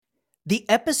The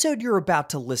episode you're about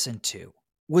to listen to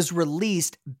was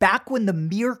released back when the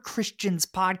Mere Christians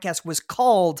podcast was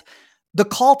called The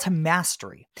Call to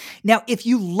Mastery. Now, if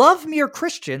you love Mere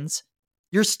Christians,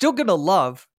 you're still going to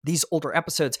love these older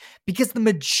episodes because the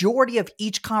majority of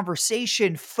each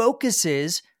conversation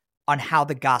focuses on how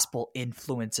the gospel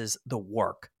influences the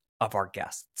work of our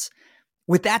guests.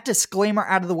 With that disclaimer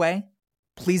out of the way,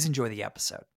 please enjoy the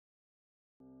episode.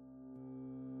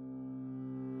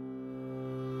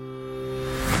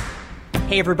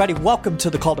 Hey everybody, welcome to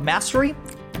The Call to Mastery.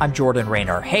 I'm Jordan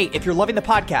Rayner. Hey, if you're loving the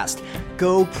podcast,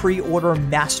 go pre-order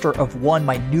Master of One,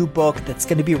 my new book that's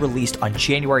going to be released on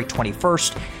January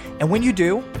 21st. And when you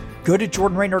do, go to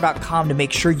jordanrayner.com to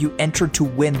make sure you enter to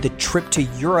win the trip to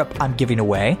Europe I'm giving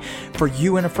away for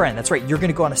you and a friend. That's right. You're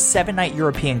going to go on a 7-night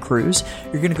European cruise.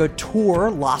 You're going to go tour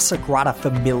La Sagrada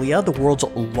Familia, the world's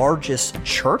largest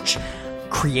church,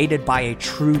 created by a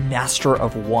true master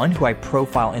of one who I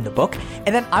profile in the book.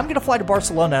 And then I'm going to fly to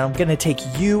Barcelona and I'm going to take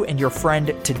you and your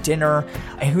friend to dinner.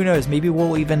 And who knows, maybe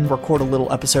we'll even record a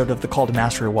little episode of The Call to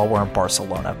Mastery while we're in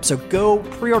Barcelona. So go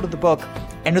pre-order the book,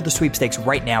 enter the sweepstakes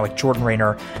right now at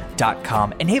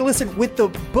jordanrayner.com. And hey, listen, with the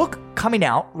book coming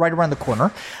out right around the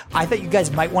corner, I thought you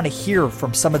guys might want to hear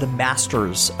from some of the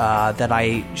masters that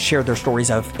I shared their stories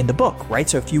of in the book, right?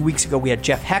 So a few weeks ago, we had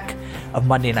Jeff Heck of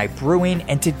Monday Night Brewing,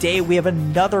 and today we have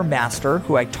another master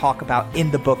who I talk about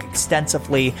in the book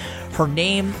extensively. Her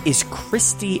name is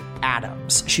Christy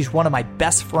Adams. She's one of my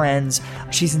best friends.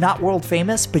 She's not world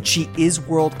famous, but she is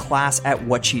world class at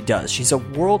what she does. She's a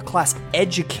world class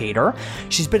educator.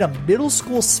 She's been a middle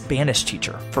school Spanish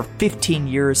teacher for 15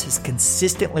 years, has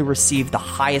consistently received the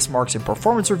highest marks in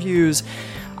performance reviews.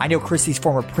 I know Christy's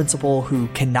former principal who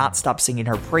cannot stop singing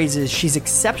her praises. She's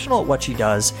exceptional at what she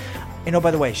does. And oh,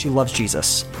 by the way, she loves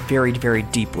Jesus very, very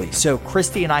deeply. So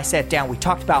Christy and I sat down. We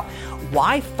talked about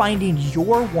why finding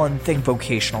your one thing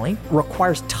vocationally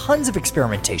requires tons of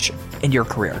experimentation in your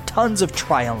career, tons of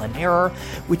trial and error.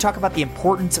 We talk about the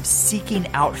importance of seeking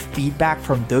out feedback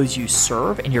from those you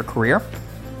serve in your career,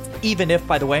 even if,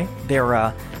 by the way,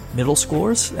 they're middle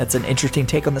schoolers. That's an interesting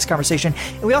take on this conversation.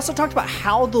 And we also talked about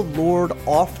how the Lord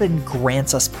often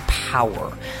grants us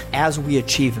power as we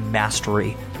achieve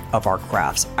mastery of our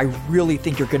crafts. I really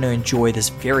think you're going to enjoy this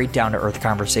very down-to-earth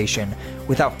conversation.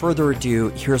 Without further ado,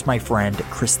 here's my friend,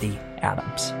 Christy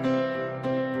Adams.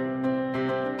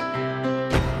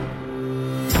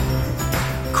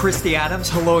 Christy Adams,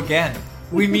 hello again.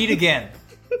 We meet again.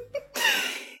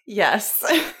 Yes.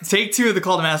 Take 2 of The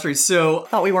Call to Mastery. So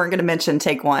thought we weren't going to mention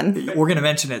take 1. We're going to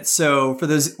mention it. So for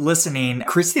those listening,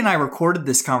 Christy and I recorded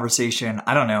this conversation,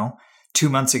 2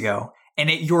 months ago. And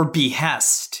at your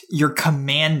behest, you're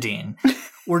commanding,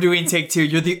 we're doing take 2.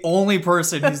 You're the only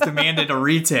person who's demanded a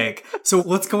retake. So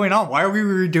what's going on? Why are we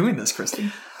redoing this,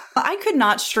 Christy? I could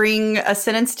not string a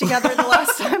sentence together the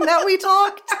last time that we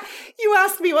talked. You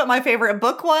asked me what my favorite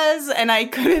book was, and I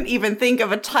couldn't even think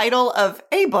of a title of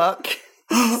a book.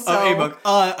 A book.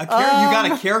 You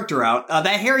got a character out. That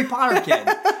Harry Potter kid.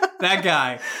 That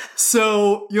guy.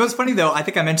 So, you know what's funny, though? I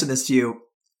think I mentioned this to you.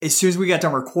 As soon as we got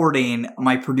done recording,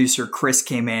 my producer, Chris,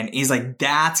 came in. He's like,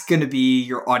 that's going to be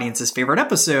your audience's favorite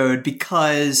episode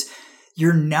because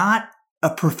you're not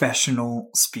a professional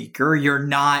speaker. You're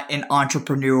not an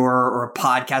entrepreneur or a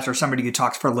podcaster or somebody who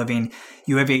talks for a living.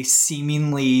 You have a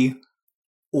seemingly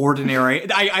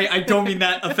ordinary, I don't mean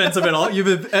that offensive at all. You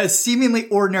have a seemingly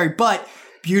ordinary, but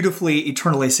beautifully,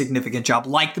 eternally significant job,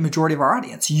 like the majority of our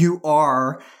audience. You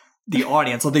are the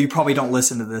audience, although you probably don't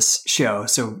listen to this show,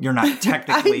 so you're not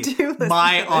technically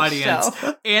my audience.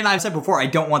 And I've said before, I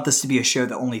don't want this to be a show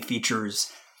that only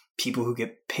features people who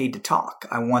get paid to talk.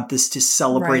 I want this to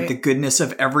celebrate the goodness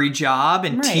of every job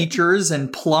and teachers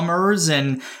and plumbers.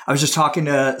 And I was just talking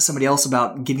to somebody else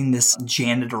about getting this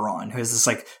janitor on who has this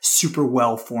like super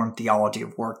well-formed theology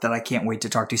of work that I can't wait to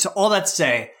talk to. So all that to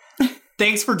say,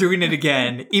 thanks for doing it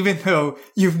again, even though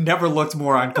you've never looked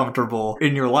more uncomfortable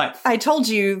in your life. I told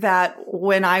you that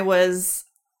when I was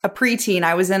a preteen,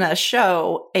 I was in a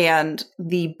show and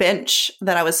the bench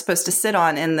that I was supposed to sit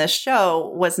on in this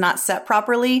show was not set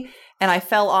properly. And I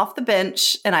fell off the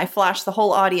bench and I flashed the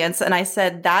whole audience. And I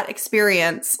said that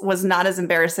experience was not as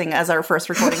embarrassing as our first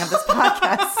recording of this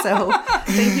podcast. So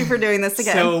thank you for doing this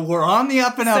again. So we're on the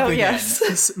up and up again.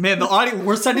 Yes. Man, the audience,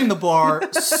 we're setting the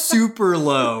bar super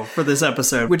low for this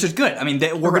episode, which is good. I mean,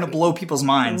 we're going to blow people's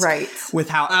minds with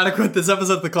how adequate this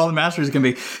episode of The Call to Mastery is going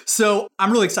to be. So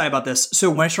I'm really excited about this.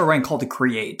 So when I started writing Call to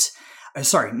Create,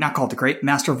 not Call to Create,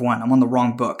 Master of One, I'm on the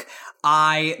wrong book.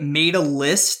 I made a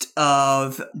list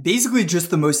of basically just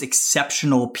the most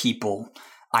exceptional people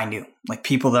I knew, like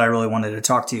people that I really wanted to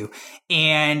talk to.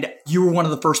 And you were one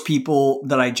of the first people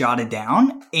that I jotted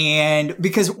down. And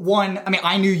because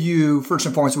I knew you first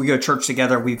and foremost. We go to church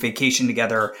together. We vacation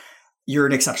together. You're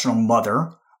an exceptional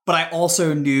mother. But I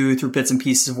also knew through bits and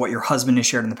pieces of what your husband has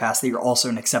shared in the past that you're also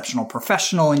an exceptional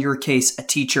professional, in your case, a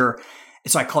teacher.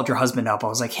 And so I called your husband up. I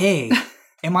was like, hey,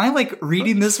 am I like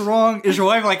reading this wrong? Is your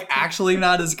wife like actually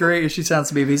not as great as she sounds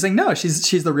to me? But he's like, no,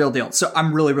 she's the real deal. So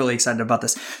I'm really, really excited about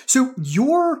this. So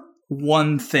your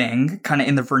one thing kind of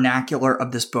in the vernacular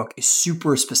of this book is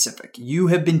super specific. You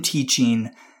have been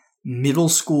teaching middle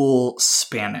school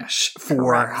Spanish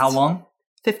for how long?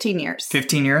 15 years.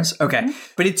 15 years? Okay. Mm-hmm.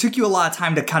 But it took you a lot of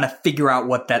time to kind of figure out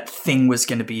what that thing was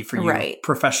going to be for you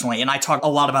professionally. And I talk a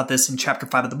lot about this in chapter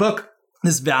 5 of the book,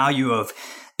 this value of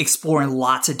exploring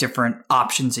lots of different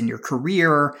options in your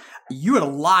career. You had a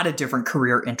lot of different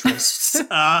career interests,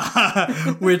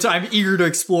 which I'm eager to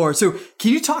explore. So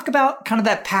can you talk about kind of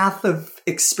that path of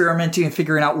experimenting and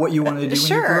figuring out what you wanted to do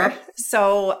when you grew up?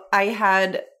 So I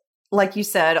had, like you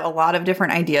said, a lot of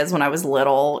different ideas when I was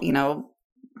little,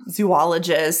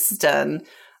 zoologist and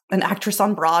an actress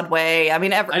on Broadway. I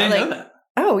mean, I didn't know that.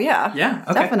 Oh, yeah. Yeah.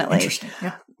 Okay. Definitely. Interesting.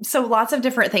 Yeah. So lots of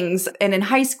different things. And in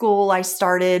high school, I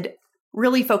started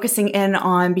really focusing in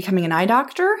on becoming an eye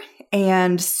doctor.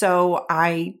 And so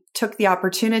I took the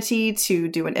opportunity to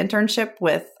do an internship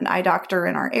with an eye doctor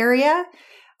in our area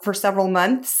for several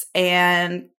months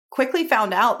and quickly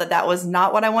found out that that was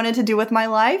not what I wanted to do with my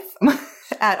life.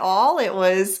 At all. It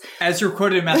was... As you're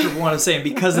quoted in Master of One of saying,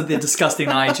 because of the disgusting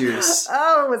eye juice.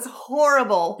 Oh, it was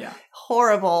horrible. Yeah.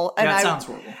 Horrible. And that sounds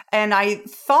horrible. And I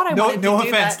thought I wanted to do that. No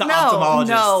offense to ophthalmologists.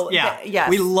 No. Yeah. Yes.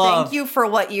 We love... Thank you for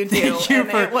what you do.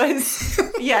 It was...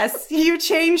 Yes. You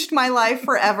changed my life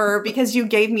forever because you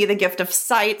gave me the gift of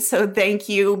sight. So thank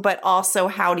you. But also,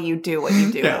 how do you do what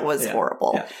you do? It was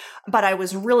horrible. Yeah. But I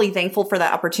was really thankful for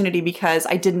that opportunity because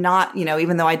I did not,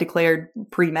 even though I declared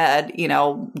pre-med,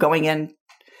 going in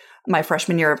my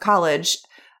freshman year of college,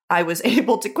 I was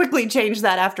able to quickly change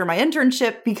that after my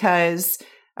internship because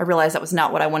I realized that was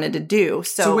not what I wanted to do.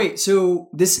 So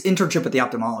this internship with the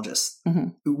ophthalmologist,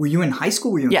 were you in high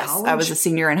school? Were you in college? Yes, I was a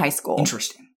senior in high school.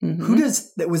 Interesting.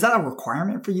 Mm-hmm. Was that a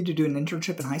requirement for you to do an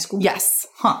internship in high school? Yes.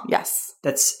 Huh. Yes.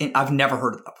 I've never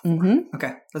heard of that before. Mm-hmm.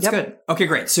 Okay. That's good. Okay,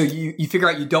 great. So you figure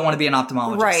out you don't want to be an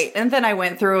ophthalmologist. Right. And then I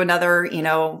went through another,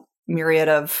 myriad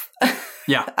of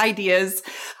ideas.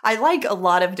 I like a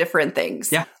lot of different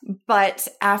things. Yeah. But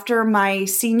after my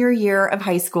senior year of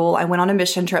high school, I went on a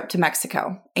mission trip to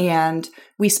Mexico and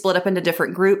we split up into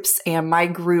different groups, and my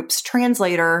group's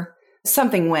translator,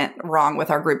 something went wrong with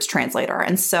our group's translator.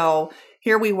 And so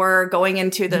here we were going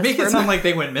into this. You make it sound like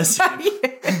they went missing.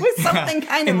 It was something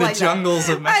kind of like in the jungles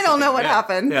of Mexico. I don't know what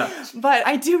happened. Yeah. But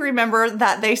I do remember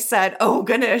that they said, oh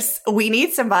goodness, we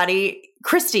need somebody.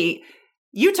 Christy,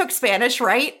 you took Spanish,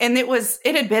 right? And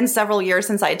it had been several years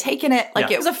since I had taken it.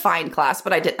 It was a fine class,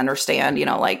 but I didn't understand,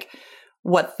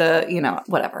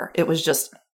 whatever. It was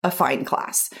just a fine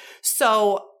class.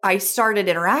 So I started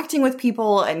interacting with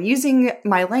people and using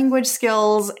my language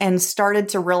skills and started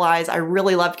to realize I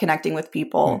really loved connecting with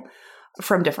people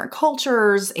from different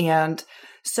cultures. And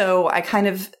so I kind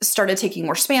of started taking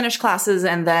more Spanish classes.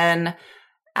 And then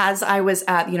as I was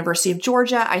at the University of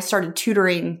Georgia, I started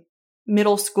tutoring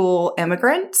middle school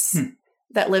immigrants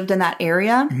that lived in that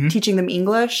area, teaching them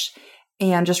English,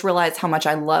 and just realized how much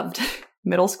I loved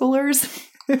middle schoolers.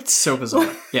 It's so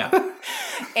bizarre. Yeah.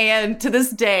 And to this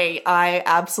day, I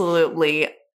absolutely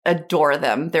adore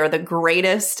them. They're the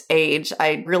greatest age.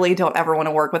 I really don't ever want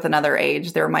to work with another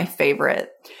age. They're my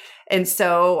favorite. And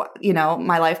so,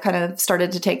 my life kind of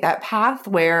started to take that path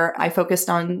where I focused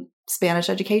on Spanish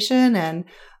education and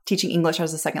teaching English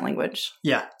as a second language.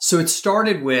 Yeah. So it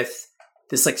started with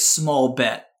this small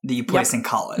bet that you placed in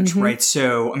college, right?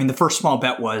 So, the first small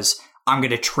bet was, I'm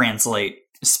going to translate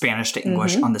Spanish to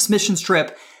English on this missions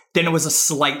trip. Then it was a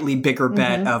slightly bigger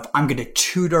bet of, I'm going to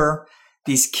tutor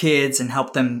these kids and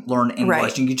help them learn English.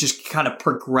 Right. And you just kind of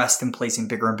progressed in placing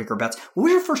bigger and bigger bets. What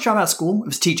was your first job out of school? It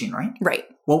was teaching, right? Right.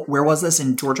 Well, where was this?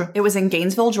 In Georgia? It was in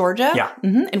Gainesville, Georgia. Yeah.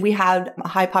 And we had a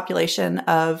high population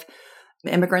of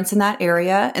immigrants in that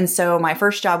area. And so my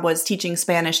first job was teaching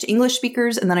Spanish to English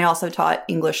speakers. And then I also taught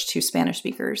English to Spanish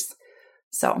speakers.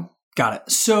 So. Got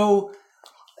it. So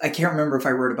I can't remember if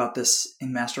I wrote about this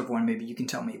in Master of One. Maybe you can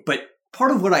tell me. But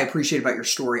part of what I appreciate about your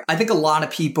story, I think a lot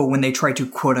of people, when they try to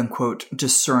quote unquote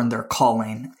discern their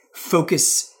calling,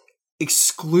 focus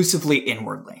exclusively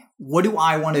inwardly. What do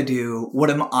I want to do?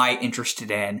 What am I interested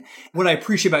in? What I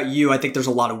appreciate about you, I think there's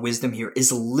a lot of wisdom here,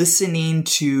 is listening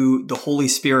to the Holy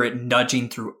Spirit nudging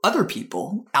through other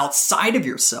people outside of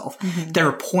yourself that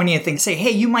are pointing at things, say, hey,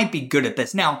 you might be good at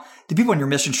this. Now, the people on your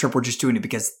mission trip were just doing it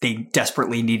because they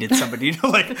desperately needed somebody to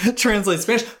like translate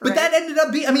Spanish. But that ended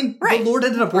up being, the Lord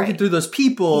ended up working through those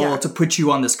people to put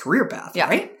you on this career path,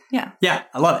 right? Yeah. Yeah,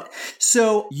 I love it.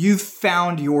 So you've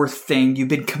found your thing. You've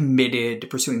been committed to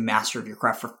pursuing master of your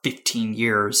craft for 15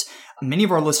 years. Many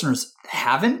of our listeners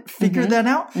haven't figured that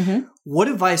out. What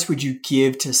advice would you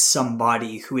give to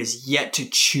somebody who is yet to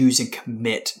choose and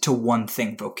commit to one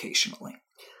thing vocationally?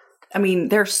 I mean,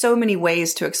 there are so many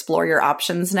ways to explore your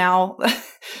options now.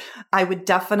 I would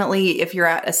definitely, if you're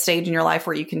at a stage in your life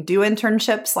where you can do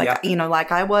internships, like,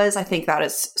 like I was, I think that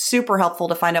is super helpful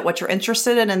to find out what you're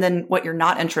interested in and then what you're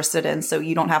not interested in. So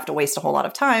you don't have to waste a whole lot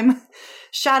of time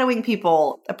shadowing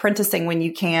people, apprenticing when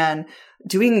you can,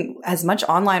 doing as much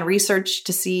online research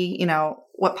to see,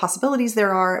 what possibilities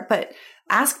there are, but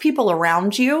ask people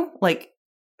around you, like,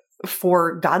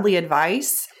 for godly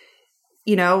advice,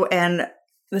 and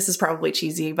this is probably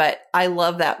cheesy, but I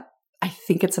love that. I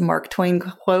think it's a Mark Twain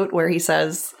quote where he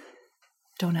says,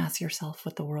 don't ask yourself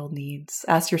what the world needs.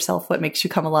 Ask yourself what makes you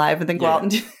come alive and then go out and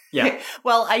do it.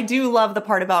 Well, I do love the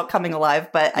part about coming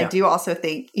alive, but I do also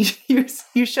think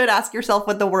you should ask yourself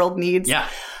what the world needs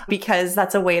because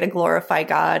that's a way to glorify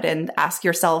God, and ask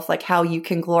yourself like how you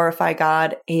can glorify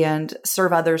God and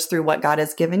serve others through what God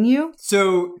has given you.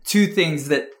 So 2 things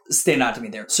that stand out to me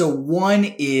there. So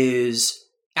one is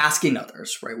asking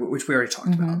others, right? Which we already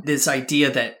talked about. This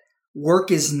idea that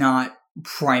work is not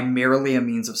primarily a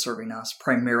means of serving us,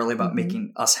 primarily about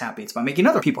making us happy. It's about making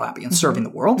other people happy and serving the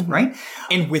world, right?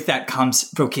 And with that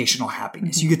comes vocational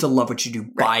happiness. You get to love what you do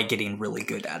by getting really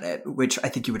good at it, which I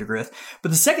think you would agree with.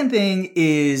 But the second thing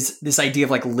is this idea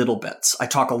of like little bets. I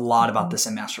talk a lot about this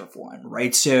in Master of One,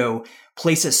 right? So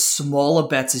place as small a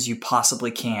bets as you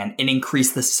possibly can and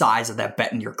increase the size of that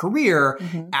bet in your career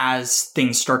as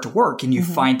things start to work and you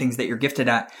find things that you're gifted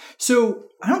at. So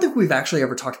I don't think we've actually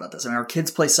ever talked about this. I mean, our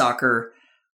kids play soccer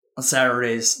on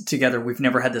Saturdays together. We've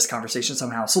never had this conversation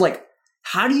somehow. So like,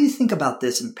 how do you think about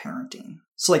this in parenting?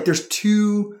 So like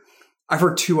I've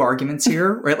heard 2 arguments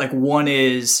here, right? Like one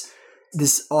is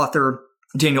this author,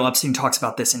 Daniel Epstein, talks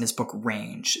about this in his book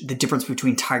Range, the difference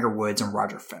between Tiger Woods and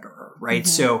Roger Federer, right?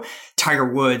 So Tiger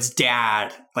Woods'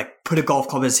 dad, like, put a golf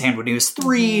club in his hand when he was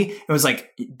 3. It was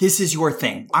like, this is your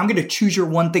thing. I'm going to choose your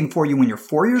one thing for you when you're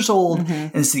 4 years old,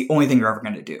 and it's the only thing you're ever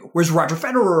going to do. Whereas Roger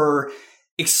Federer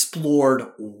explored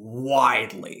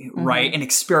widely, right? And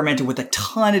experimented with a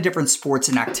ton of different sports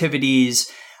and activities.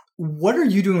 What are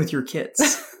you doing with your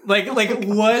kids? Like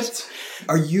what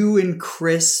are you and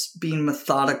Chris being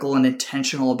methodical and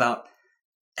intentional about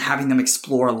having them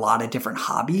explore a lot of different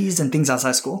hobbies and things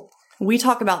outside school? We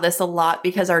talk about this a lot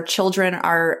because our children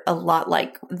are a lot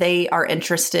like, they are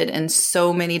interested in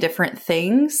so many different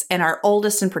things. And our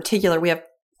oldest in particular, we have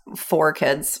 4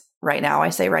 kids right now. I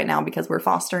say right now because we're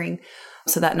fostering,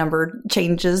 so that number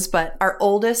changes. But our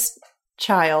oldest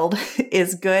child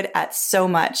is good at so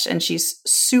much and she's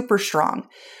super strong,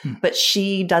 but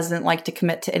she doesn't like to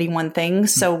commit to any one thing.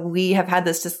 So we have had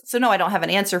this, so no, I don't have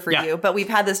an answer for you, but we've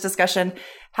had this discussion.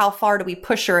 How far do we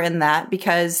push her in that?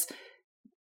 Because,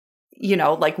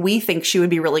 like we think she would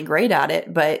be really great at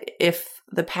it, but if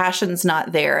the passion's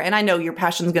not there, and I know your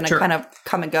passion's going to kind of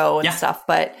come and go and stuff,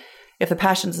 but if the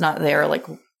passion's not there, like,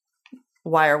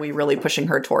 why are we really pushing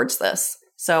her towards this?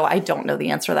 So I don't know the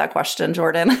answer to that question,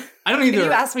 Jordan. I don't either. Can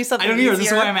you ask me something I don't either. easier?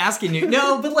 This is why I'm asking you.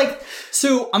 No, but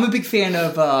so I'm a big fan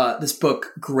of this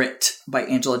book, Grit, by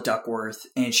Angela Duckworth.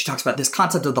 And she talks about this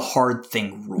concept of the hard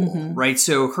thing rule, right?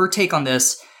 So her take on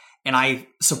this, and I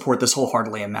support this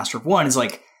wholeheartedly in Master of One, is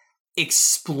like,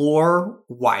 explore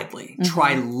widely,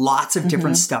 try lots of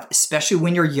different stuff, especially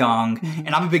when you're young.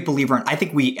 And I'm a big believer in, I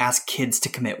think we ask kids to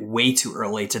commit way too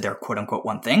early to their quote unquote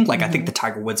one thing. Like I think the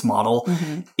Tiger Woods model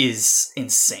is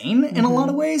insane in a lot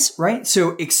of ways, right?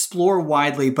 So explore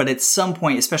widely, but at some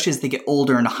point, especially as they get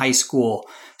older in high school,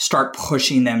 start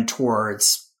pushing them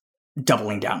towards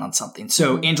doubling down on something.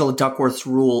 So Angela Duckworth's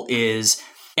rule is,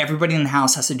 everybody in the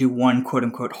house has to do one quote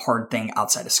unquote hard thing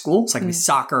outside of school. It's like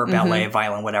soccer, ballet,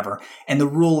 violin, whatever. And the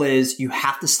rule is you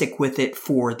have to stick with it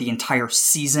for the entire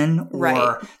season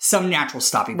or some natural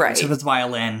stopping point. So if it's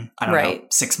violin, I don't know,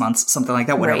 6 months, something like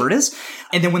that, whatever it is.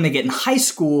 And then when they get in high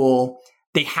school,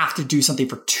 they have to do something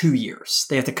for 2 years.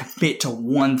 They have to commit to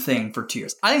one thing for 2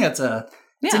 years. I think that's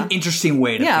it's an interesting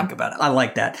way to think about it. I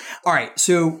like that. All right.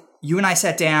 So you and I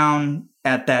sat down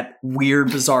at that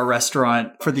weird, bizarre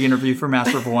restaurant for the interview for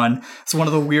Master of One. It's one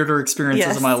of the weirder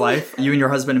experiences of my life. You and your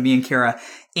husband and me and Kara.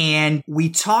 And we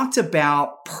talked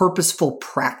about purposeful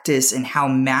practice and how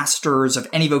masters of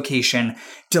any vocation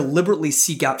deliberately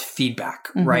seek out feedback,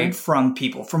 right? From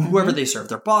people, from whoever they serve,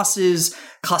 their bosses,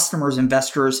 customers,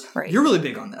 investors. Right. You're really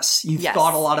big on this. You've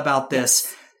thought a lot about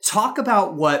this. Talk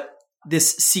about what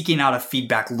this seeking out of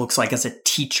feedback looks like as a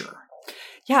teacher.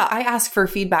 Yeah, I ask for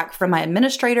feedback from my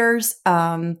administrators,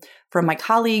 from my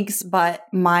colleagues, but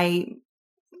my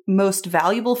most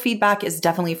valuable feedback is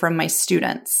definitely from my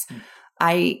students.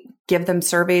 I give them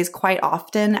surveys quite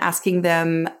often, asking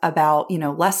them about,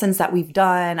 lessons that we've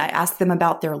done. I ask them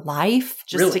about their life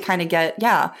just to kind of get,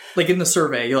 Like in the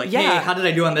survey, you're like, hey, how did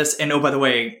I do on this? And oh, by the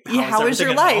way, how was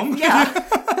your life? Home?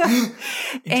 Yeah.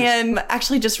 And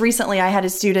actually just recently I had a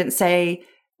student say,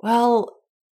 well,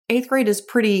 8th grade is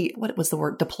pretty, what was the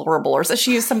word, deplorable, or so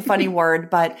she used some funny word,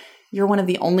 but you're one of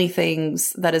the only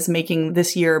things that is making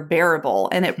this year bearable.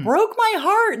 And it broke my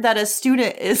heart that a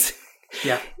student is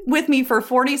with me for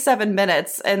 47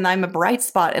 minutes and I'm a bright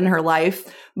spot in her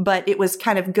life. But it was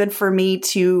kind of good for me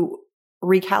to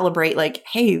recalibrate, like,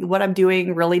 hey, what I'm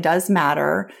doing really does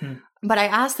matter. But I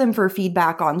asked them for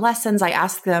feedback on lessons. I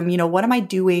asked them, what am I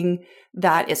doing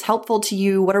that is helpful to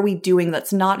you? What are we doing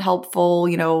that's not helpful?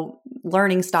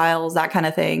 Learning styles, that kind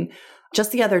of thing.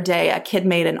 Just the other day, a kid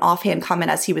made an offhand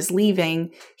comment as he was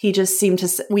leaving. He just seemed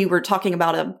to, we were talking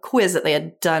about a quiz that they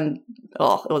had done.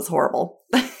 Oh, it was horrible.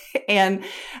 And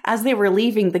as they were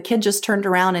leaving, the kid just turned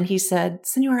around and he said,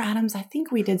 Senor Adams, I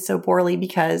think we did so poorly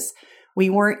because we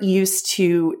weren't used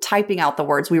to typing out the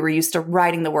words. We were used to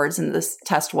writing the words and this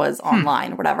test was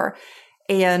online or whatever.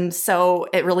 And so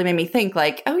it really made me think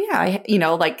like, oh yeah,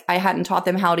 I hadn't taught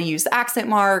them how to use the accent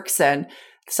marks and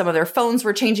some of their phones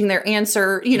were changing their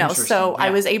answer, so I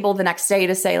was able the next day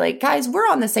to say like, guys, we're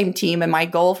on the same team and my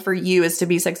goal for you is to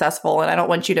be successful. And I don't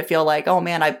want you to feel like, oh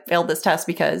man, I failed this test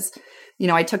because,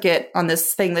 I took it on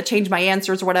this thing that changed my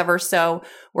answers or whatever. So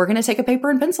we're going to take a paper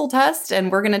and pencil test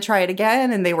and we're going to try it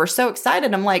again. And they were so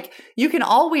excited. I'm like, you can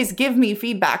always give me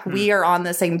feedback. We are on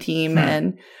the same team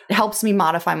and it helps me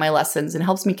modify my lessons and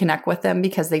helps me connect with them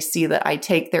because they see that I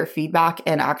take their feedback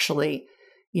and actually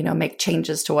make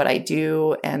changes to what I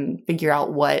do and figure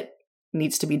out what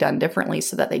needs to be done differently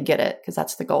so that they get it because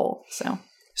that's the goal.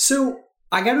 So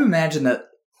I got to imagine that,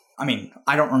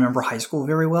 I don't remember high school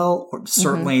very well, or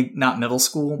certainly not middle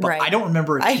school, but I don't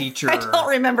remember a teacher. I don't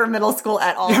remember middle school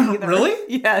at all either. Really?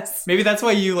 Yes. Maybe that's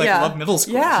why you love middle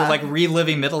school. Yeah. You're like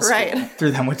reliving middle school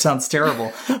through them, which sounds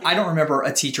terrible. I don't remember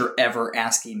a teacher ever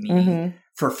asking me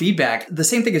for feedback. The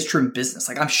same thing is true in business.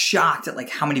 Like I'm shocked at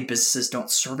how many businesses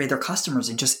don't survey their customers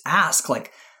and just ask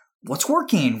what's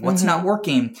working, what's not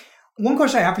working. One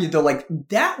question I have for you though,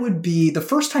 that would be the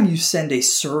first time you send a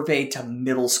survey to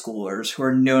middle schoolers who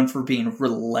are known for being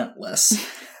relentless.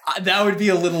 That would be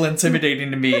a little intimidating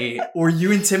to me. Were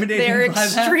you intimidated by that?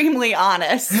 They're extremely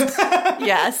honest.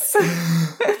 Yes.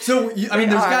 So, there's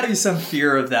got to be some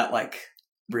fear of that,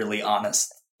 really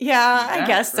honest. Yeah, I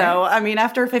guess so.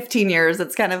 After 15 years,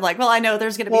 it's kind of like, well, I know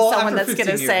there's going to be someone that's going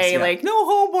to say no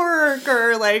homework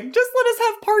or just let us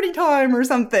have party time or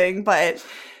something. But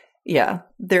yeah,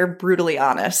 they're brutally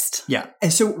honest. Yeah.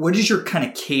 And so what is your kind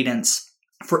of cadence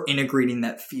for integrating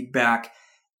that feedback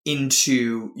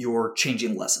into your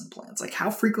changing lesson plans?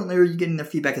 How frequently are you getting their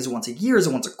feedback? Is it once a year? Is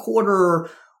it once a quarter?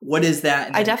 What is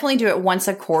that? I definitely do it once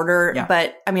a quarter,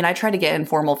 but I try to get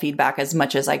informal feedback as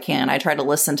much as I can. I try to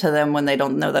listen to them when they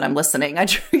don't know that I'm listening.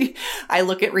 I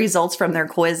look at results from their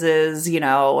quizzes,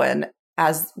 and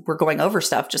as we're going over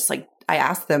stuff, just I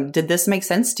ask them, did this make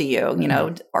sense to you?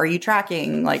 Are you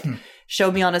tracking? Show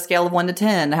me on a scale of 1 to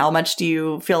 10. How much do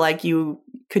you feel like you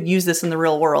could use this in the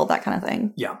real world? That kind of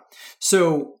thing. Yeah.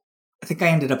 So I think I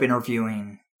ended up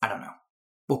interviewing, I don't know,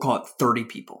 we'll call it 30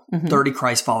 people, 30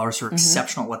 Christ followers who are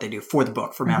exceptional at what they do for the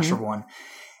book, for Master of One.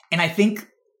 And I think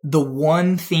the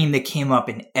one theme that came up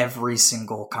in every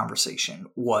single conversation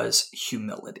was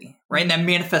humility, right? And that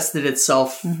manifested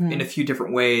itself in a few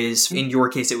different ways. In your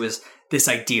case, it was this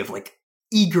idea of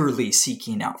eagerly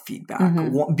seeking out feedback,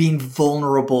 being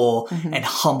vulnerable and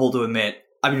humble to admit,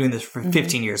 I've been doing this for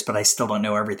 15 years, but I still don't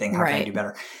know everything. How can I do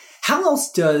better? How else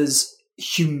does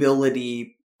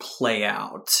humility play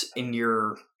out in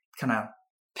your kind of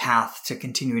path to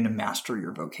continuing to master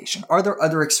your vocation? Are there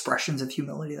other expressions of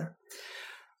humility there?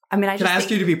 Can I ask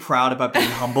you to be proud about being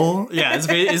humble? Yeah,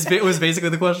 it was basically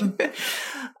the question.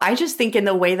 I just think in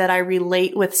the way that I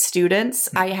relate with students,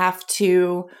 I have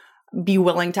to be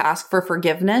willing to ask for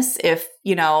forgiveness if,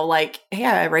 hey,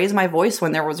 I raised my voice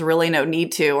when there was really no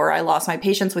need to, or I lost my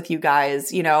patience with you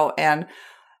guys, and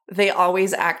they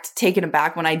always act taken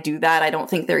aback when I do that. I don't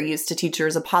think they're used to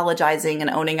teachers apologizing and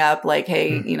owning up like,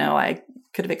 hey, I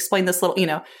could have explained this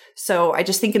little, So I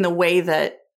just think in the way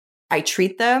that I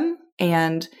treat them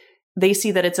and they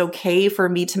see that it's okay for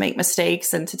me to make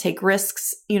mistakes and to take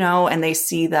risks, and they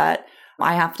see that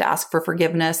I have to ask for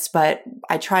forgiveness. But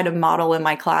I try to model in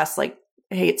my class, like,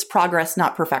 hey, it's progress,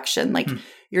 not perfection. Like,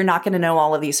 you're not going to know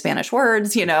all of these Spanish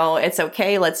words, it's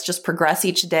okay. Let's just progress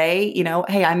each day.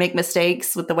 Hey, I make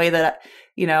mistakes with the way that,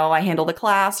 I handle the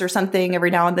class or something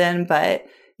every now and then, but,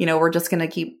 we're just going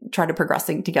to try to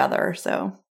progressing together.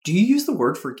 So. Do you use the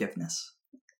word forgiveness?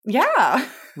 Yeah.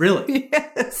 Really?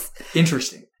 Yes.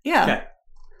 Interesting. Yeah. Okay.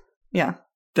 Yeah.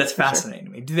 That's fascinating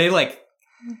to me. Do they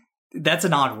that's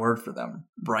an odd word for them,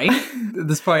 right?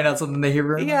 That's probably not something they hear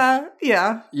very much.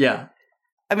 Yeah. Yeah.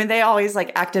 I mean, they always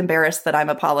act embarrassed that I'm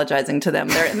apologizing to them.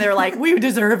 They're like, we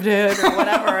deserved it or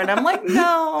whatever. And I'm like,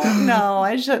 no,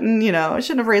 I shouldn't, I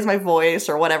shouldn't have raised my voice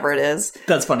or whatever it is.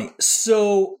 That's funny.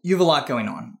 So you have a lot going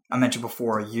on. I mentioned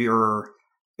before, you're,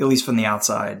 at least from the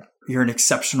outside, you're an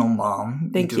exceptional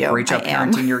mom. Thank you. Do a great job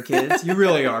parenting your kids. You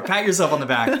really are. Pat yourself on the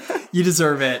back. You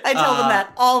deserve it. I tell them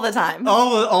that all the time.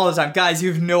 All the time. Guys,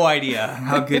 you have no idea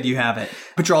how good you have it.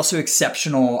 But you're also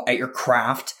exceptional at your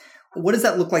craft. What does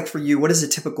that look like for you? What does a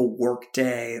typical work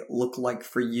day look like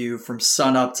for you from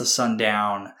sun up to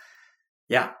sundown?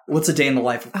 Yeah. What's a day in the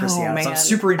life of Christy Adams? I'm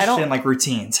super interested in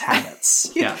routines,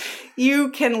 habits. You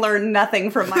can learn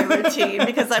nothing from my routine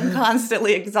because I'm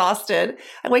constantly exhausted.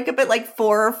 I wake up at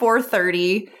 4 or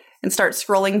 4:30 and start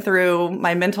scrolling through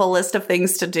my mental list of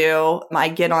things to do. I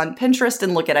get on Pinterest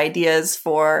and look at ideas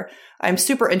I'm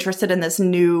super interested in this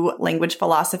new language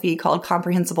philosophy called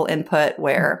comprehensible input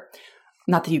where,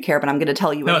 not that you care, but I'm going to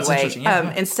tell you anyway. It's interesting.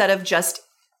 Yeah. Instead of just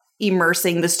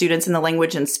immersing the students in the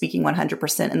language and speaking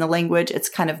 100% in the language, it's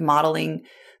kind of modeling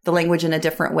the language in a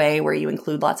different way where you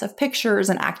include lots of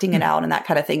pictures and acting it out and that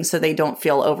kind of thing. So they don't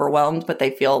feel overwhelmed, but they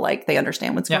feel like they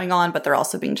understand what's going on, but they're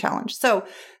also being challenged. So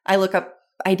I look up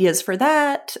ideas for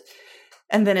that.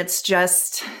 And then it's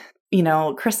just,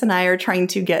 Chris and I are trying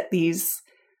to get these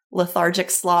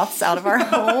lethargic sloths out of our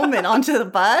home and onto the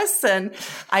bus. And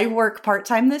I work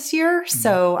part-time this year.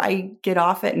 So I get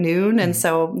off at noon. And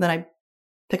so then I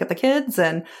pick up the kids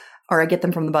or I get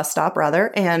them from the bus stop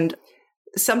rather. And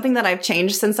something that I've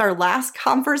changed since our last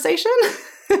conversation.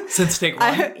 Since take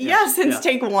one?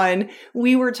 Take one.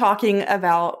 We were talking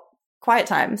about quiet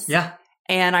times. Yeah.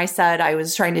 And I said I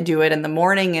was trying to do it in the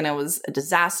morning and it was a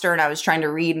disaster. And I was trying to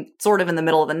read sort of in the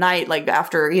middle of the night,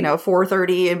 after,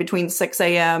 4:30 in between 6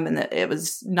 a.m. And it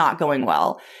was not going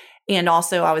well. And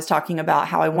also I was talking about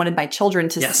how I wanted my children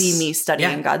to see me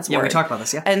studying God's word. Yeah, we talked about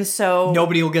this, And so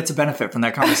nobody will get to benefit from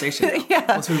that conversation.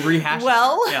 Once we rehash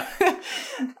it.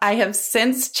 I have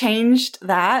since changed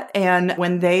that. And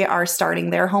when they are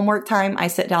starting their homework time, I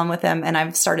sit down with them and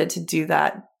I've started to do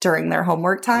that during their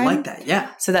homework time. I like that, yeah.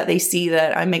 So that they see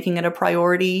that I'm making it a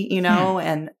priority,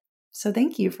 and so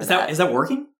thank you for that. Is that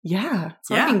working? Yeah. It's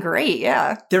working great.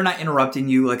 Yeah. They're not interrupting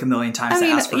you a million times to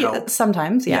ask for help.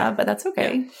 Sometimes, but that's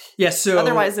okay. Yeah. So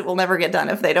otherwise it will never get done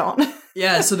if they don't.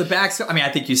 So the backstory, I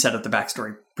think you set up the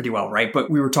backstory pretty well, right? But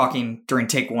we were talking during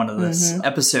take one of this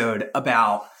episode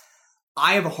about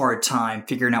I have a hard time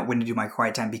figuring out when to do my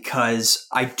quiet time because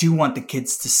I do want the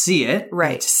kids to see it.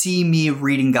 Right. To see me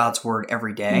reading God's word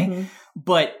every day.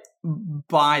 But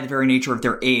by the very nature of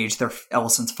their age,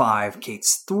 Ellison's 5,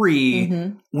 Kate's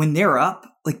 3, when they're up,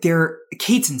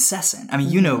 Kate's incessant.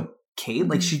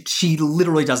 Kate, she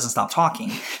literally doesn't stop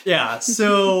talking. Yeah.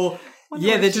 So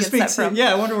that just makes it,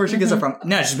 I wonder where she gets that from.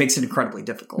 No, it just makes it incredibly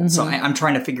difficult. So I'm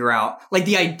trying to figure out,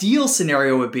 the ideal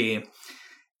scenario would be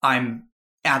I'm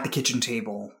at the kitchen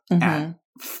table at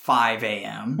 5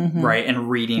 a.m., right? And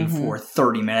reading for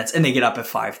 30 minutes. And they get up at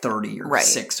 5:30 or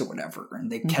 6 or whatever.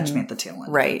 And they catch me at the tail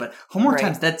end. Right. But homework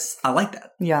times, I like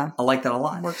that. Yeah. I like that a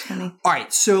lot. Works for me. All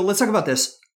right. So let's talk about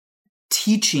this.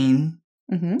 Teaching,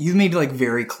 you've made it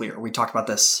very clear. We talked about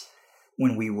this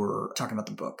when we were talking about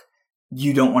the book.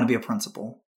 You don't want to be a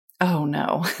principal. Oh,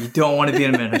 no. You don't want to be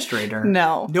an administrator.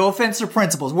 No. No offense to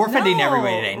principals. We're offending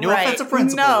everybody today. No offense to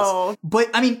principals. No. But,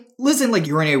 listen,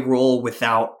 you're in a role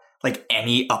without,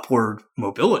 any upward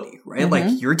mobility,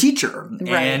 right? You're a teacher. Right.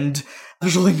 And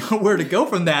there's really nowhere to go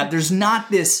from that. There's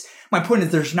not this... My point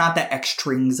is there's not that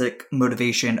extrinsic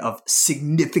motivation of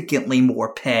significantly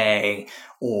more pay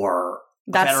or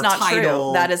That's better not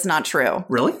title. True. That is not true.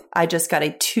 Really? I just got a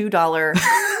 $2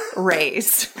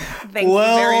 raise. Thank you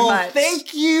very much.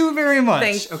 Thank you very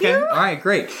much. Thank you. All right,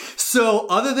 great. So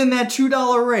other than that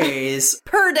 $2 raise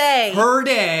per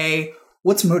day,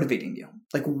 what's motivating you?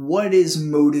 What is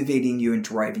motivating you and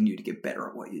driving you to get better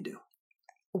at what you do?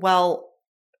 Well,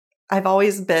 I've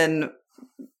always been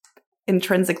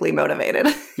intrinsically motivated.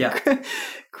 Yeah.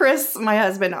 Chris, my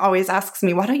husband, always asks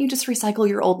me, why don't you just recycle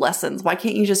your old lessons? Why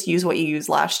can't you just use what you used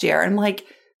last year? And I'm like,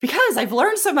 because I've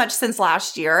learned so much since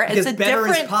last year. Because it's better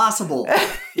is possible.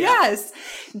 Yes.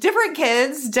 Different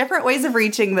kids, different ways of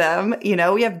reaching them. You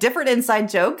know, we have different inside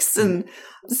jokes. And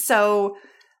so,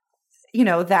 you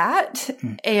know, that,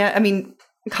 and I mean,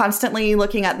 constantly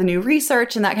looking at the new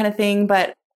research and that kind of thing.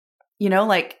 But, you know,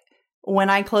 like when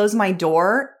I close my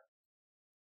door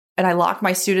and I lock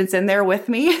my students in there with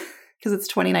me, because it's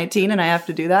 2019 and I have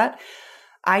to do that,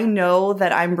 I know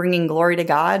that I'm bringing glory to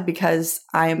God because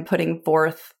I am putting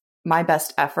forth my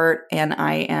best effort and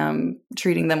I am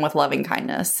treating them with loving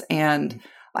kindness. And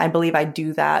I believe I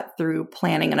do that through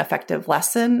planning an effective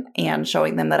lesson and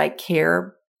showing them that I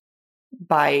care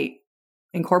by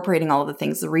incorporating all of the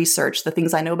things, the research, the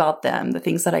things I know about them, the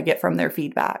things that I get from their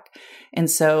feedback. And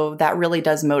so that really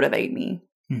does motivate me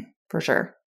for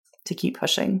sure to keep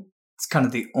pushing. It's kind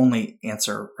of the only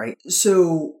answer, right?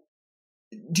 So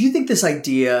do you think this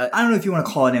idea, I don't know if you want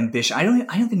to call it ambition. I don't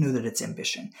even know that it's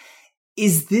ambition.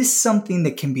 Is this something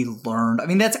that can be learned? I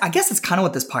mean, I guess that's kind of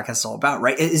what this podcast is all about,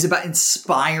 right? It is about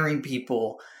inspiring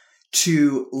people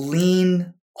to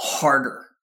lean harder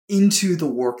into the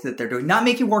work that they're doing, not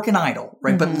making work an idol,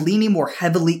 right? But leaning more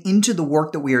heavily into the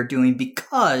work that we are doing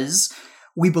because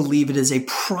we believe it is a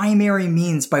primary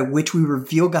means by which we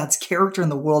reveal God's character in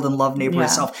the world and love neighbor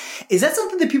as self. Is that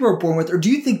something that people are born with, or do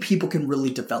you think people can really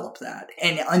develop that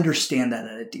and understand that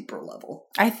at a deeper level?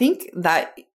 I think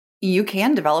that you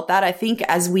can develop that. I think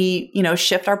as we, you know,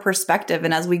 shift our perspective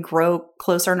and as we grow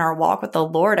closer in our walk with the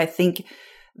Lord, I think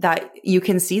that you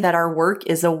can see that our work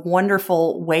is a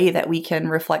wonderful way that we can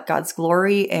reflect God's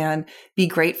glory and be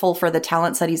grateful for the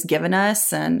talents that He's given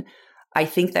us. And I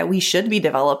think that we should be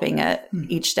developing it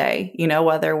each day, you know,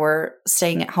 whether we're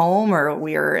staying at home or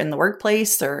we're in the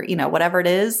workplace or, you know, whatever it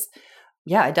is.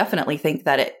 Yeah, I definitely think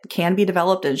that it can be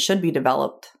developed and should be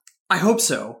developed. I hope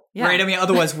so. Yeah. Right. I mean,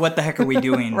 otherwise, what the heck are we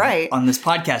doing on this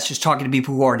podcast? Just talking to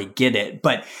people who already get it.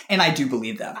 And I do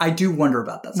believe that. I do wonder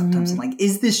about that sometimes. I'm like,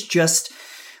 is this just,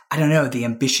 I don't know, the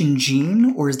ambition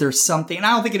gene, or is there something? And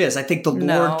I don't think it is. I think the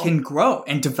Lord can grow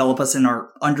and develop us in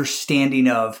our understanding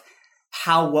of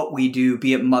how what we do,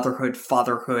 be it motherhood,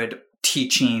 fatherhood,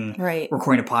 teaching,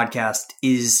 recording a podcast,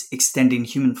 is extending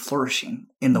human flourishing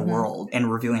in the world and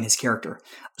revealing His character.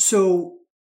 So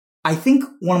I think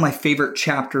one of my favorite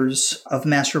chapters of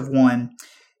Master of One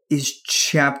is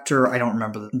chapter, I don't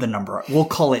remember the number, we'll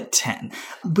call it 10.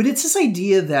 But it's this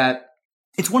idea that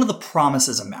it's one of the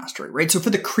promises of mastery, right? So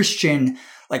for the Christian,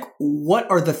 like, what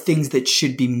are the things that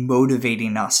should be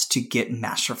motivating us to get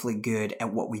masterfully good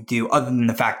at what we do, other than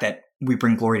the fact that we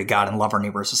bring glory to God and love our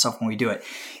neighbors and stuff when we do it?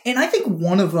 And I think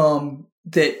one of them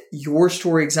that your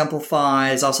story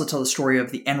exemplifies, also tell the story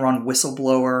of the Enron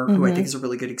whistleblower, who I think is a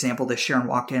really good example, the Sharon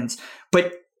Watkins.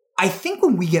 But I think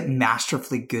when we get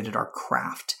masterfully good at our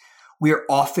craft, we are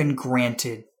often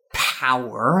granted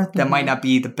power. That might not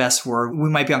be the best word. We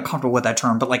might be uncomfortable with that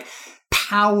term, but like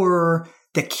power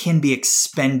that can be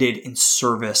expended in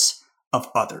service of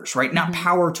others, right? Not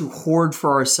power to hoard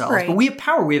for ourselves, but we have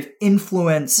power. We have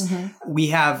influence. We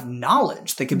have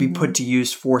knowledge that could be put to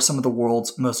use for some of the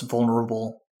world's most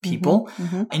vulnerable people.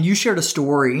 And you shared a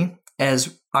story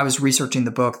as I was researching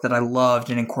the book that I loved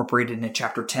and incorporated into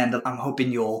chapter 10 that I'm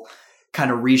hoping you'll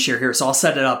kind of reshare here. So I'll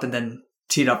set it up and then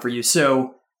tee it up for you.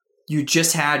 So you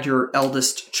just had your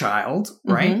eldest child,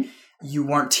 right? You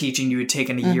weren't teaching. You had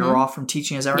taken a year off from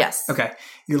teaching. Is that right? Yes. Okay.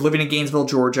 You're living in Gainesville,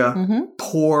 Georgia,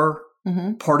 poor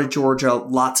part of Georgia,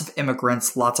 lots of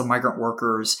immigrants, lots of migrant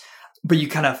workers, but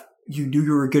you knew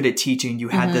you were good at teaching. You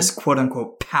had this quote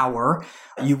unquote power.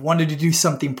 You wanted to do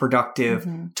something productive.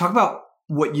 Talk about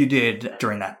what you did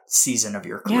during that season of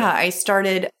your career. Yeah,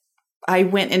 I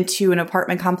went into an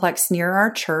apartment complex near our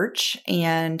church,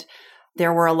 and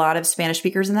there were a lot of Spanish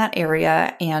speakers in that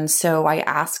area. And so I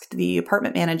asked the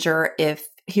apartment manager if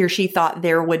he or she thought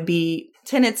there would be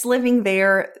tenants living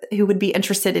there who would be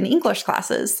interested in English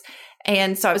classes.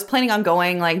 And so I was planning on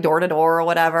going like door to door or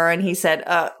whatever. And he said,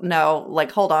 no,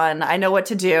 like, hold on. I know what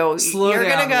to do. You're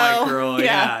going to go. White girl.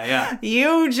 Yeah.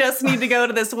 You just need to go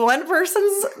to this one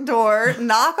person's door,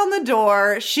 knock on the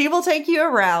door. She will take you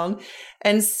around.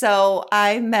 And so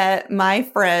I met my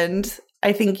friend,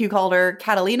 I think you called her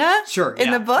Catalina. Sure. In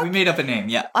the book. We made up a name.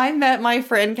 Yeah. I met my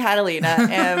friend Catalina,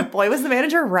 and boy, was the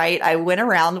manager right. I went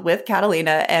around with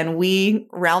Catalina and we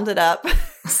rounded up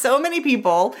so many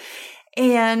people.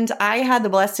 And I had the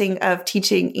blessing of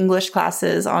teaching English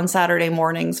classes on Saturday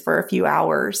mornings for a few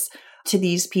hours to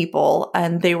these people.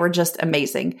 And they were just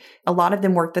amazing. A lot of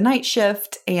them worked the night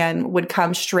shift and would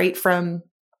come straight from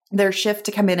their shift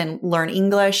to come in and learn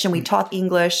English. And we taught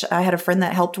English. I had a friend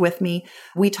that helped with me.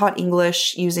 We taught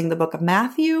English using the book of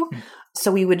Matthew.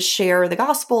 So we would share the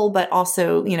gospel, but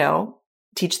also,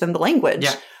 teach them the language.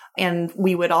 Yeah. And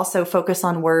we would also focus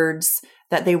on words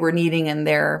that they were needing in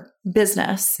their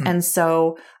business. And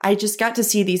so I just got to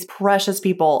see these precious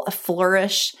people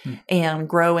flourish and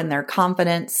grow in their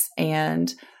confidence.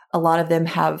 And a lot of them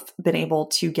have been able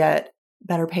to get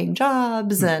better paying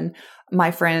jobs. And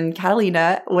my friend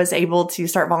Catalina was able to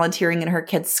start volunteering in her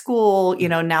kids' school.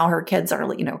 Now her kids are,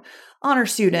 honor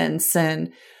students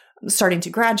and starting to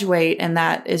graduate. And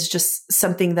that is just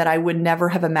something that I would never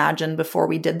have imagined before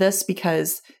we did this,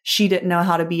 because she didn't know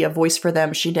how to be a voice for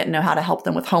them. She didn't know how to help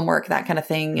them with homework, that kind of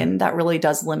thing. And that really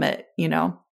does limit,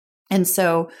 And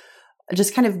so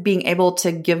just kind of being able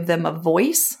to give them a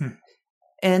voice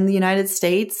in the United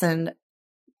States and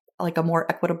like a more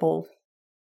equitable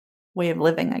way of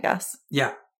living, I guess.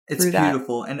 Yeah, it's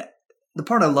beautiful. And the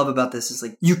part I love about this is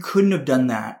like, you couldn't have done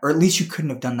that, or at least you couldn't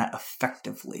have done that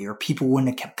effectively, or people wouldn't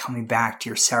have kept coming back to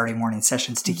your Saturday morning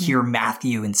sessions to hear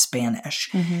Matthew in Spanish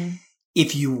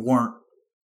if you weren't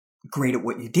great at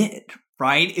what you did,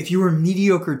 right? If you were a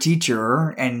mediocre teacher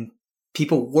and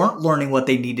people weren't learning what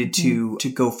they needed to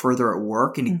go further at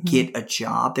work and to get a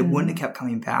job, they wouldn't have kept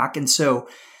coming back. And so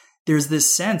there's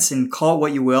this sense, and call it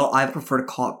what you will, I prefer to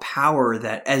call it power,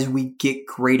 that as we get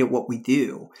great at what we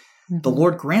do, the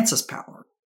Lord grants us power,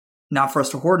 not for us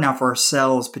to hoard, not for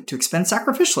ourselves, but to expend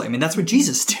sacrificially. I mean, that's what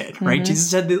Jesus did, right?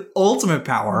 Jesus had the ultimate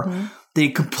power that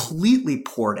he completely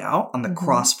poured out on the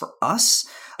cross for us,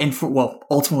 and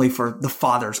ultimately for the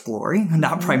Father's glory,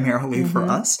 not primarily for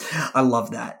us. I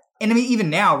love that. And I mean, even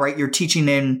now, right, you're teaching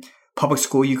in public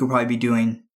school, you could probably be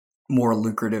doing more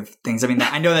lucrative things. I mean,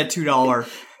 I know that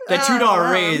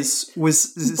 $2 raise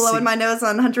was blowing my nose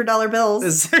on $100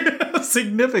 bills.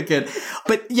 Significant.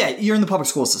 But yeah, you're in the public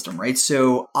school system, right?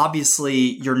 So obviously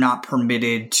you're not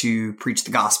permitted to preach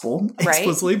the gospel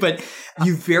explicitly, but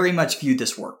you very much view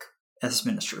this work as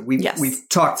ministry. We've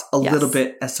talked a little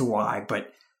bit as to why,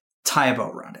 but tie a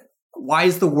bow around it. Why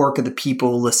is the work of the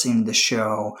people listening to the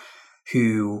show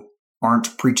who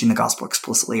aren't preaching the gospel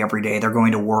explicitly every day? They're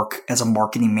going to work as a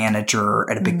marketing manager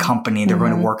at a big company. They're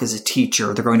going to work as a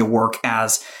teacher. They're going to work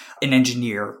as an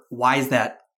engineer. Why is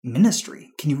that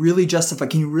ministry? Can you really justify,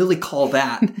 can you really call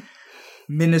that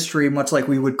ministry, much like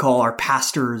we would call our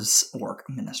pastor's work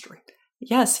ministry?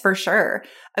 Yes, for sure.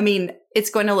 I mean, it's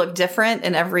going to look different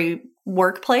in every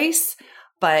workplace,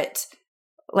 but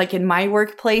like in my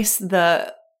workplace,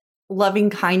 the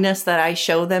loving kindness that I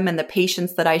show them and the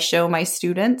patience that I show my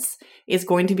students is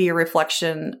going to be a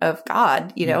reflection of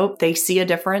God. They see a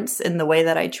difference in the way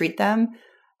that I treat them.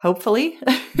 Hopefully.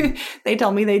 They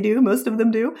tell me they do. Most of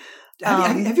them do.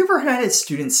 Have you ever had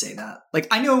students say that? Like,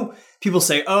 I know people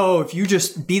say, oh, if you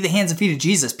just be the hands and feet of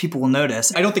Jesus, people will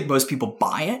notice. I don't think most people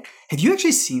buy it. Have you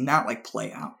actually seen that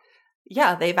play out?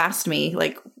 Yeah, they've asked me,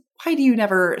 why do you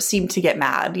never seem to get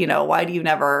mad? Why do you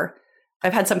never...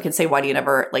 I've had some kids say, why do you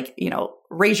never,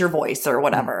 raise your voice or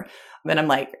whatever? And I'm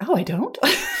like, oh, I don't.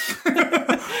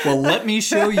 Well, let me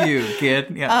show you,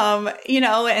 kid. Yeah.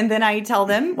 And then I tell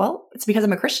them, well, it's because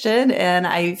I'm a Christian and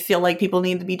I feel like people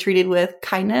need to be treated with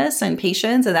kindness and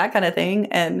patience and that kind of thing.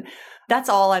 And that's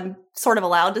all I'm sort of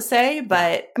allowed to say.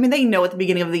 But I mean, they know at the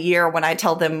beginning of the year when I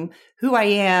tell them who I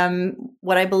am,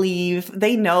 what I believe,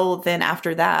 they know then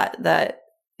after that,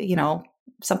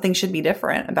 something should be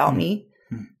different about me.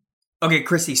 Okay,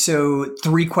 Christy, so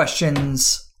 3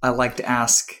 questions I like to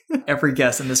ask every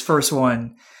guest. And this first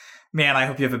one, man, I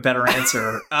hope you have a better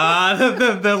answer.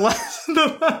 I'm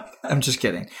just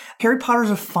kidding. Harry Potter's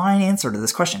a fine answer to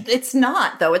this question. It's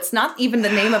not, though. It's not even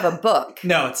the name of a book.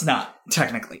 No, it's not,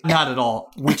 technically. Not at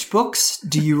all. Which books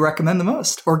do you recommend the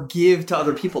most or give to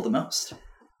other people the most?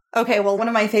 Okay, well, one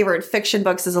of my favorite fiction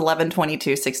books is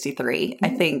 11/22/63. I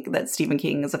think that Stephen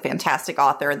King is a fantastic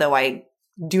author, though I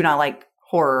do not like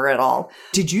horror at all.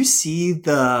 Did you see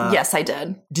the... Yes, I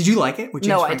did. Did you like it?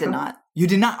 No, I did not. You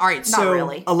did not? All right, not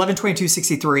really.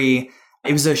 11/22/63,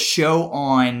 it was a show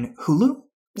on Hulu?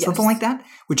 Something like that?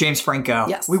 With James Franco.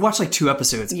 Yes. We watched 2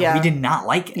 episodes and we did not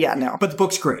like it. Yeah, no. But the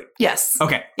book's great. Yes.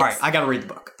 Okay. All right. I got to read the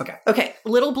book. Okay. Okay.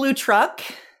 Little Blue Truck.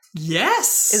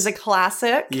 Yes. Is a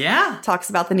classic. Yeah. Talks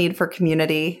about the need for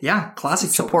community. Yeah. Classic.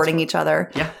 Supporting each other.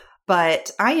 Yeah.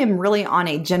 But I am really on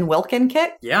a Jen Wilkin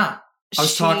kick. Yeah. I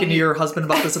was talking to your husband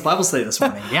about this at Bible study this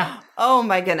morning. Yeah. Oh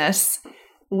my goodness.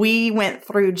 We went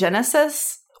through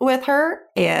Genesis with her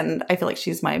and I feel like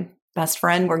she's my best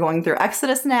friend. We're going through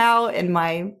Exodus now in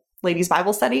my ladies'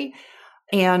 Bible study.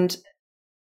 And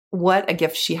what a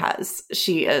gift she has.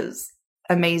 She is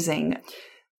amazing.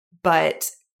 But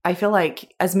I feel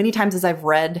like as many times as I've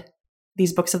read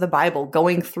these books of the Bible,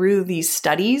 going through these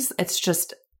studies, it's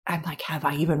just, I'm like, have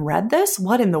I even read this?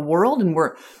 What in the world? And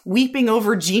we're weeping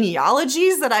over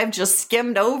genealogies that I've just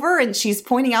skimmed over. And she's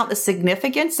pointing out the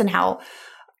significance and how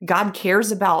God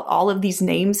cares about all of these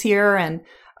names here. And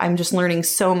I'm just learning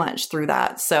so much through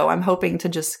that. So I'm hoping to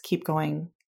just keep going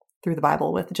through the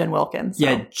Bible with Jen Wilkins. So.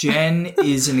 Yeah, Jen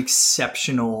is an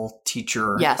exceptional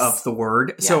teacher of the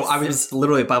word. Yes. So I was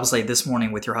literally at Bible study this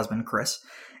morning with your husband, Chris,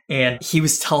 and he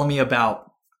was telling me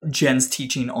about Jen's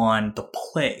teaching on the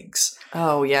plagues.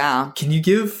 Oh, yeah. Can you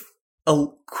give a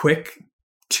quick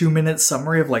 2-minute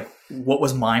summary of like what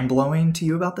was mind-blowing to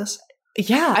you about this?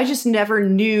 Yeah, I just never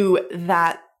knew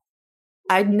that.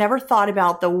 I'd never thought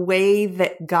about the way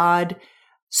that God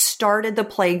started the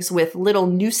plagues with little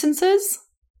nuisances,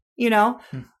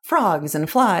 frogs and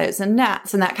flies and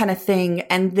gnats and that kind of thing.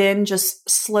 And then just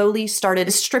slowly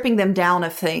started stripping them down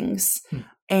of things.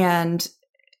 And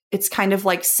it's kind of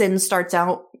like sin starts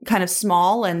out kind of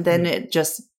small and then it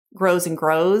just grows and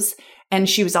grows. And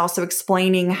she was also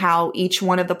explaining how each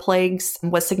one of the plagues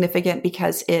was significant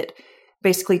because it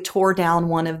basically tore down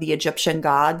one of the Egyptian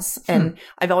gods. And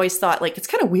I've always thought, like, it's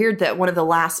kind of weird that one of the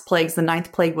last plagues, the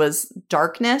 9th plague, was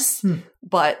darkness,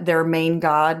 but their main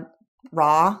god,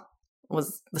 Ra,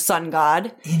 was the sun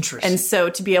god. Interesting. And so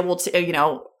to be able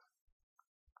to,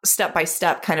 step by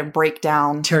step kind of break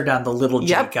down. Tear down the little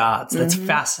G gods. That's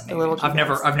fascinating. I've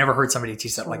never heard somebody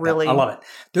teach that like really, that. I love it.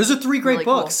 Those are 3 great really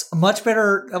books. Cool. Much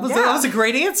better. That was a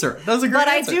great answer. That was a great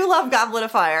answer. But I do love Goblet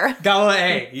of Fire.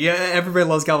 Everybody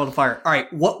loves Goblet of Fire. All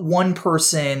right. What one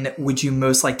person would you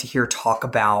most like to hear talk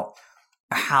about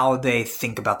how they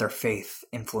think about their faith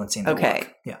influencing their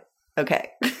work? Yeah.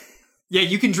 Okay. Yeah,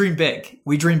 you can dream big.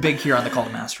 We dream big here on the Call to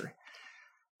Mastery.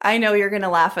 I know you're going to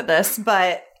laugh at this,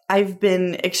 but I've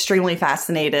been extremely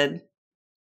fascinated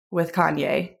with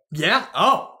Kanye. Yeah.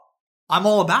 Oh, I'm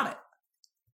all about it.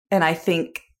 And I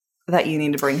think that you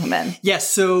need to bring him in. Yes.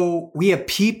 So we have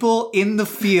people in the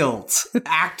field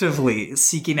actively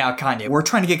seeking out Kanye. We're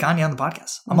trying to get Kanye on the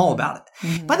podcast. I'm all about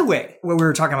it. By the way, when we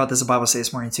were talking about this at Bible study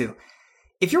this morning too,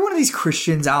 if you're one of these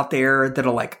Christians out there that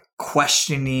are like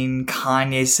questioning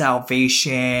Kanye's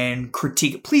salvation,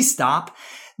 critique, please stop.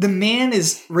 The man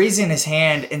is raising his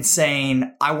hand and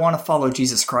saying, I want to follow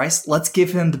Jesus Christ. Let's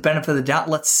give him the benefit of the doubt.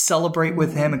 Let's celebrate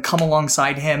with him and come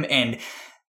alongside him and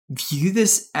view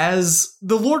this as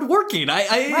the Lord working.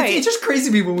 It's just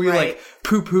crazy to me when we like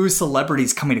poo-poo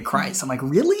celebrities coming to Christ. I'm like,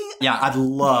 really? Yeah, I'd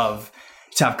love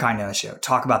to have Kanye on the show.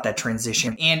 Talk about that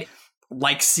transition. And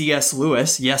like C.S.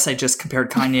 Lewis, yes, I just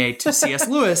compared Kanye to C.S.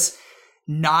 Lewis,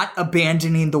 not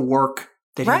abandoning the work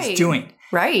that he's doing.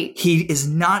 Right. He is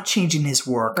not changing his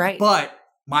work, but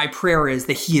my prayer is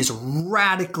that he is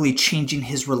radically changing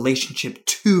his relationship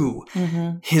to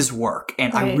his work.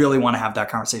 And I really want to have that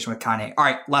conversation with Kanye. All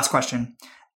right, last question.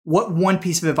 What one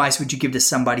piece of advice would you give to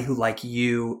somebody who, like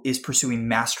you, is pursuing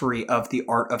mastery of the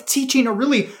art of teaching or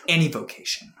really any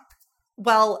vocation?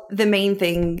 Well, the main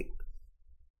thing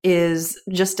is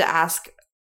just to ask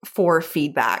for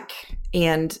feedback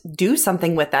and do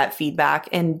something with that feedback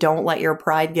and don't let your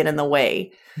pride get in the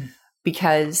way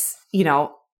because,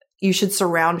 you should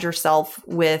surround yourself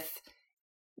with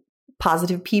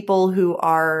positive people who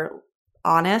are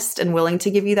honest and willing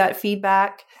to give you that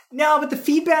feedback. No, but the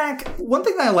feedback, one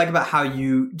thing that I like about how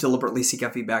you deliberately seek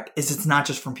out feedback is it's not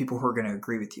just from people who are going to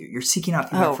agree with you. You're seeking out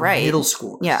feedback from middle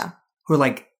schoolers. Yeah. Who are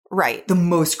like the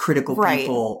most critical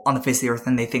people on the face of the earth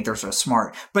and they think they're so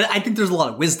smart. But I think there's a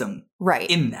lot of wisdom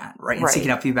in that, right? And seeking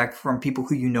out feedback from people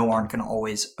who aren't going to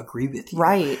always agree with you.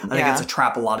 Right. I think that's a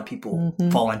trap a lot of people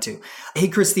fall into. Hey,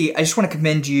 Christy, I just want to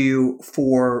commend you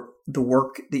for the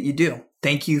work that you do.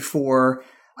 Thank you for,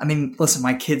 listen,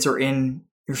 my kids are in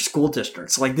your school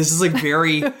districts. Like, this is like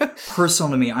very personal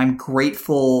to me. I'm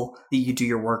grateful that you do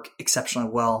your work exceptionally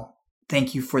well.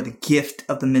 Thank you for the gift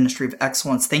of the ministry of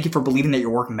excellence. Thank you for believing that your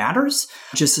work matters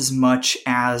just as much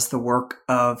as the work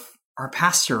of our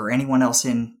pastor or anyone else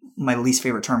in my least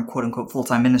favorite term, quote unquote,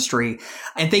 full-time ministry.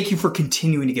 And thank you for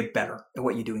continuing to get better at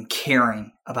what you do and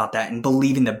caring about that and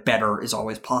believing that better is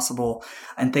always possible.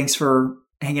 And thanks for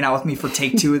hanging out with me for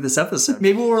take 2 of this episode.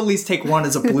 Maybe we'll release take 1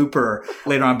 as a blooper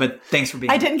later on, but thanks for being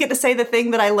here. I didn't get to say the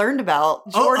thing that I learned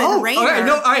about Jordan Raynor. All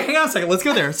right, hang on a second. Let's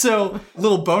go there. So, a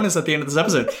little bonus at the end of this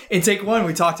episode. In take 1,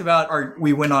 we talked about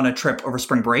we went on a trip over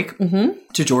spring break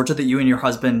to Georgia that you and your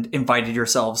husband invited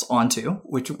yourselves onto,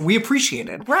 which we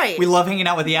appreciated. Right. We love hanging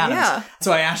out with the Adams. Yeah.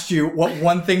 So I asked you, what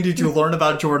one thing did you learn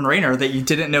about Jordan Raynor that you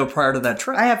didn't know prior to that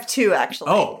trip? I have 2,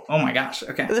 actually. Oh my gosh.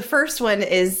 Okay. The first one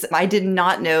is I did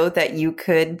not know that you could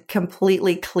could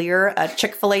completely clear a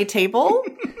Chick-fil-A table,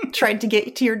 tried to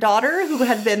get to your daughter who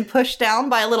had been pushed down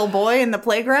by a little boy in the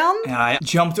playground. And I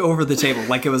jumped over the table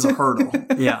like it was a hurdle.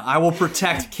 Yeah, I will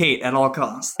protect Kate at all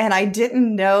costs. And I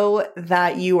didn't know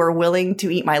that you were willing to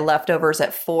eat my leftovers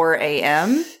at 4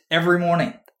 a.m. Every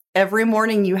morning. Every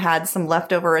morning you had some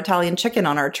leftover Italian chicken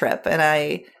on our trip, and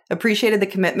I appreciated the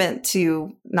commitment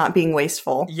to not being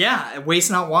wasteful. Yeah,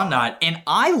 waste not, want not. And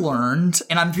I learned,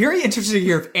 and I'm very interested to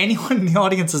hear if anyone in the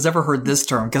audience has ever heard this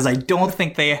term, because I don't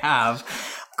think they have.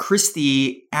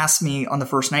 Christy asked me on the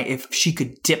first night if she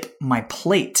could dip my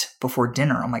plate before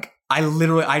dinner. I'm like, I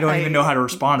don't even know how to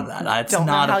respond to that. That's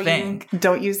not a thing.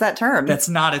 Don't use that term. That's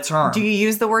not a term. Do you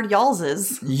use the word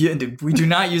y'allses? Yeah, we do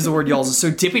not use the word y'allses.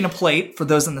 So dipping a plate, for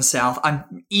those in the South,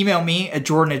 email me at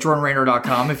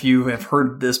jordan@jordanraynor.com if you have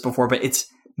heard this before, but it's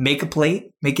make a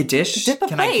plate, make a dish. Dip a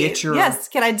plate. I get your... Yes,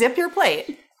 can I dip your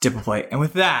plate? Dip a plate. And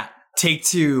with that, take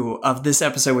 2 of this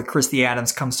episode with Christy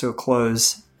Adams comes to a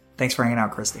close. Thanks for hanging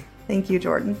out, Christy. Thank you,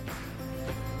 Jordan.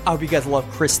 I hope you guys love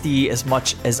Christy as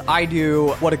much as I do.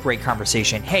 What a great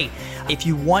conversation. Hey, if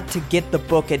you want to get the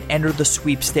book and enter the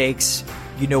sweepstakes,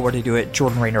 you know where to do it,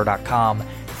 jordanraynor.com.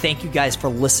 Thank you guys for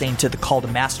listening to The Call to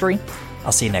Mastery.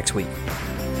 I'll see you next week.